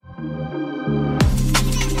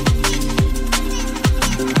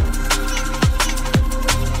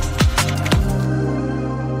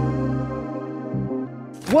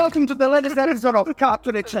welcome to the latest episode of Cut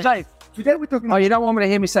to the Chase. Today we're talking Oh, you don't want me to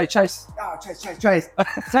hear me say Chase? Oh, Chase.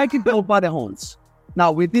 Take it all by the horns.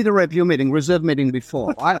 Now, we did a review meeting, reserve meeting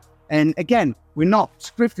before, right? And again, we're not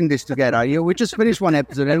scripting this together. We just finished one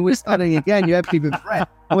episode and we're starting again. You have to be prepared.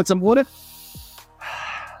 Want some water?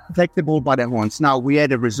 Take the bull by the horns. Now, we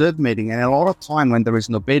had a reserve meeting, and a lot of time when there is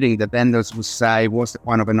no bidding, the vendors will say, what's the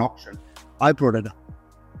point of an auction? I brought it up.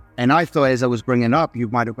 And I thought as I was bringing it up, you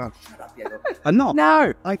might have gone, shut up, but no.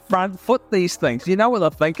 No, I front foot these things. You know what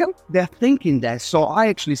they're thinking? They're thinking that. So I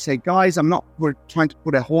actually say, guys, we're trying to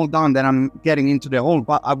put a hole down, then I'm getting into the hole.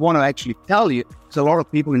 But I want to actually tell you, because a lot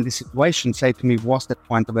of people in this situation say to me, what's the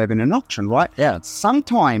point of having an auction, right? Yeah.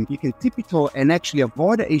 Sometimes you can tiptoe and actually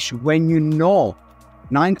avoid the issue when you know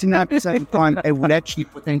 99% of the time it would actually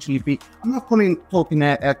potentially be, I'm not calling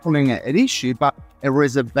it an issue, but a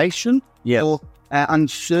reservation or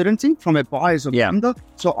uncertainty from a buyer's or vendor.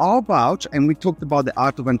 So how about, and we talked about the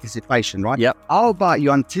art of anticipation, right? Yep. How about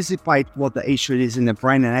you anticipate what the issue is in the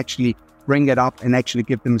brain and actually bring it up and actually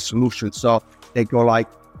give them a solution. So they go like,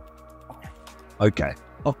 okay.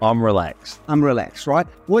 I'm relaxed. Right?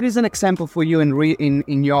 What is an example for you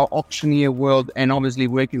in your auctioneer world and obviously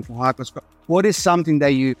working for Harkness? What is something that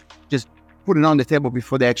you just put it on the table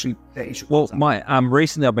before the issue? Well,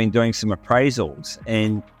 recently I've been doing some appraisals,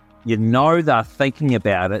 and you know they're thinking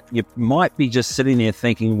about it. You might be just sitting there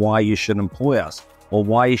thinking why you should employ us or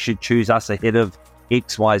why you should choose us ahead of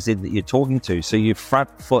X, Y, Z that you're talking to. So you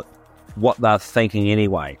front foot what they're thinking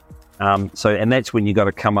anyway. And that's when you got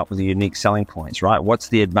to come up with the unique selling points, right? What's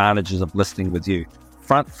the advantages of listing with you?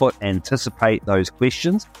 Front foot, anticipate those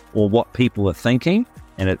questions or what people are thinking,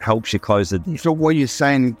 and it helps you close the deal. So what you're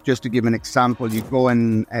saying, just to give an example, you go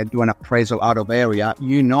and do an appraisal out of area,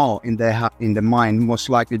 in the mind, most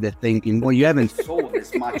likely they're thinking, well, you haven't sold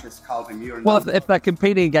as much as Calvin Muir. Well, if they're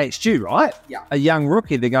competing against you, right? Yeah. A young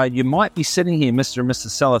rookie, they go, you might be sitting here, Mr. and Mrs.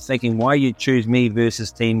 Seller, thinking, why you choose me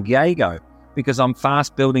versus Team Diego? Because I'm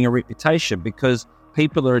fast building a reputation, because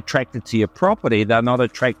people are attracted to your property. They're not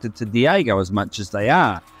attracted to Diego as much as they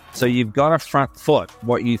are. So you've got to front foot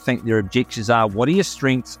what you think their objections are. What are your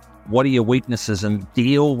strengths? What are your weaknesses? And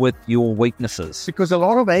deal with your weaknesses. Because a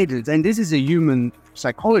lot of agents, and this is a human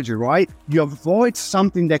psychology, right? You avoid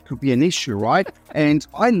something that could be an issue, right? And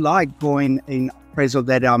I like going in appraisal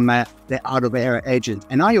that I'm the out of area agent.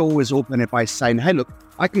 And I always open it by saying, hey, look,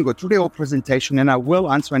 I can go through the whole presentation and I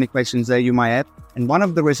will answer any questions that you might have. And one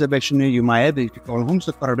of the reservations you might have, if you call homes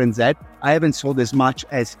to Caravan Z, I haven't sold as much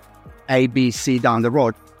as A, B, C down the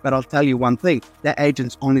road. But I'll tell you one thing, that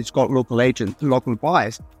agent's only got local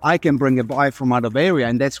buyers. I can bring a buyer from out of area,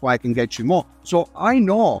 and that's why I can get you more. So I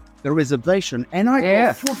know the reservation, and I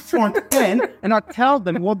go full front end, and I tell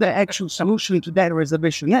them what the actual solution to that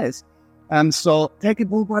reservation is. So take it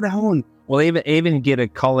all by the horn. Well, even get a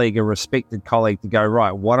respected colleague to go,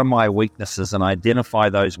 right, what are my weaknesses, and identify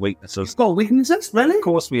those weaknesses. You've got weaknesses, really? Of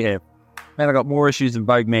course we have. Man, I got more issues than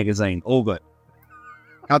Vogue magazine. All good.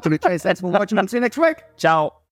 Cut to the Chase. That's for watching. See you next week. Ciao.